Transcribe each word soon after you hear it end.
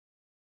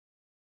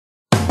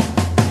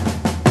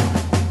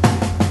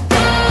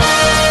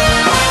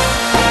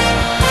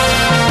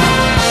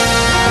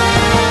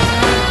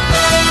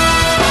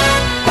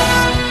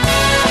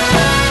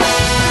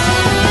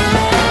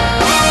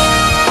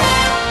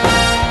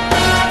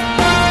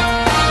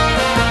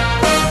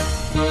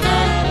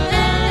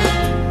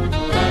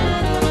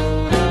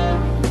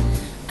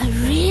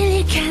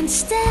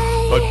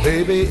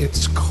baby,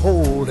 it's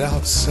cold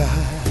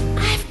outside.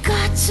 I've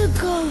got to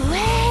go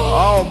away.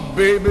 Oh,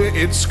 baby,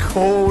 it's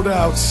cold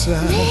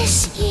outside.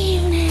 This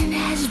evening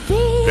has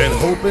Been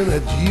hoping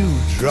that you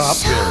drop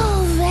so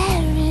in.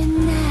 very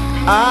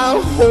nice.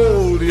 I'll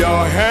hold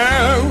your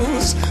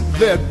hands,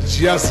 they're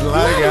just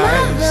like My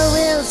mother ice.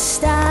 will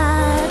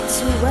start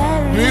to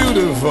worry.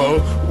 Beautiful,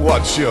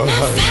 what's your My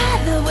hurry?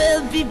 father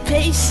will be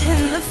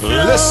pacing the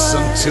floor.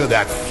 Listen to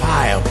that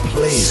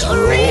fireplace So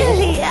roar.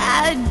 really,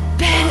 I'd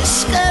better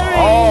scurry.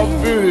 Oh,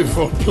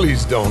 beautiful,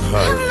 please don't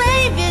hurry.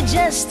 Maybe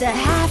just a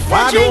half a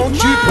Why drink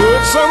don't you more.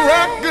 put some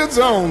records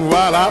on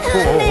while I The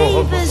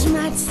pour? neighbors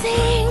might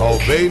think, Oh,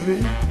 baby,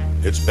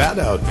 it's bad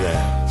out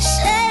there.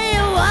 say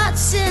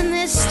what's in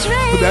this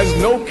string. There's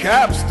no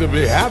caps to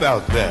be had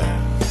out there.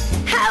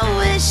 I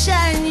wish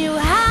I knew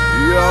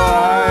how Your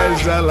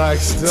eyes are like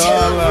to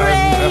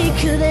starlight.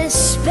 break this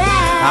spell.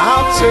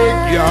 I'll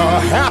take your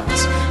hat,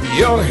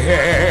 your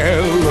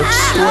hair looks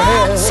I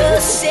swell. ought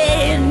to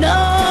say no,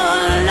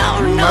 no,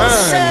 no, Mind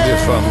sir.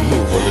 if I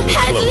move a little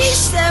At closer?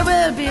 least there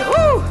will be,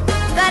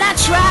 that I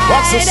tried.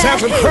 What's the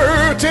sense of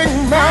hurting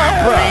my I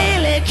pride?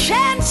 really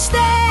can't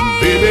stay.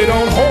 Baby,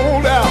 don't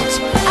hold out.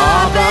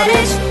 Ah, but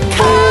it's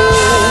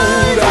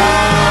cold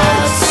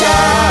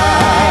outside.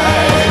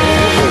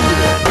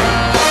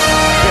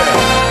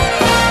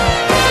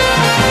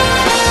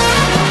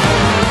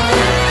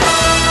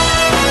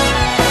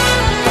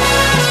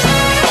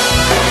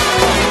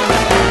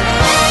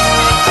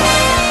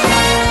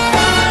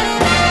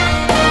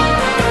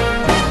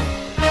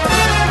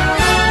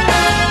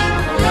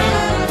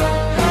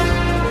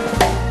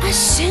 I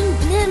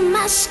simply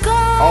must go.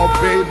 Oh,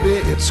 baby,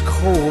 it's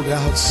cold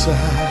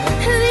outside.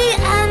 The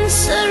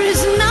answer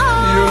is no.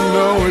 You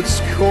know it's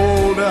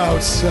cold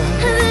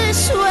outside.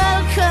 This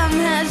welcome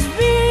has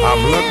been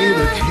I'm lucky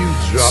that you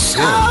dropped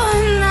so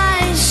in.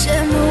 nice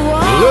and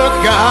warm.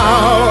 Look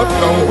out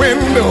the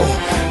window.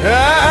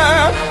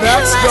 Ah,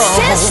 that's My gone.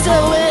 sister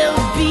will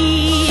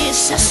be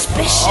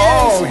suspicious.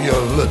 Oh,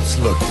 your lips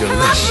look My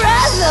delicious.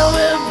 brother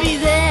will be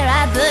there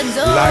at the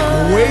door. Like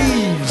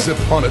waves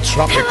upon a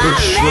tropical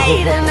My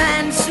maiden shore.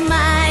 aunt's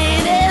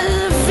mind is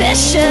Ooh,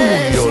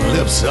 vicious. your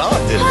lips are Or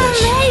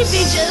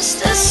maybe delicious. just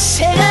a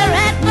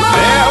cigarette more.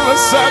 Never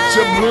such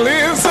a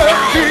bliss of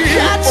I've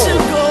got to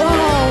people. go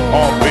home.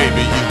 Oh,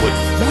 baby, you would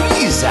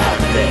freeze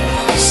out there.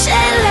 Say,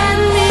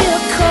 lend me a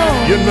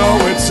coat. You know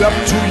it's up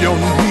to your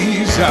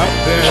knees out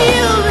there.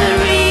 You've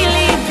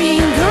really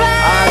been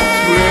grand. I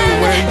thrill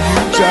when you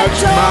But touch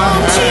my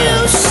don't you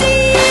hand.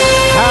 see?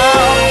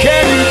 How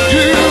can you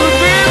do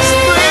this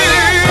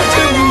thing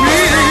to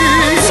me?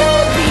 To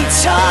be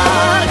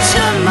taught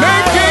tomorrow.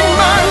 Making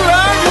my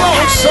life long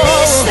At least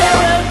song. there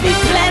will be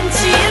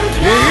plenty in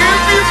play.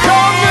 If you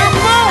call me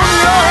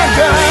moonlight,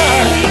 I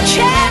really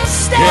can't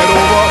stay. get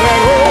over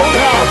that old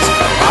house.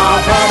 Our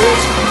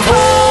body's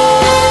cold.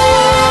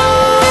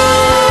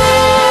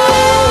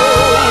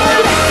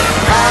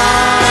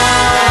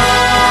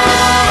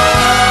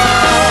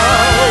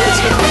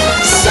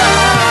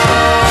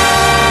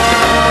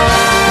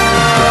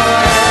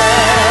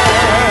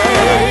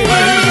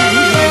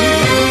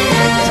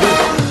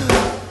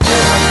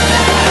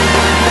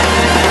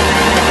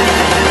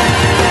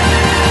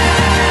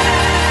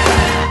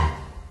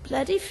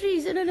 Bloody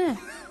freezing, innit?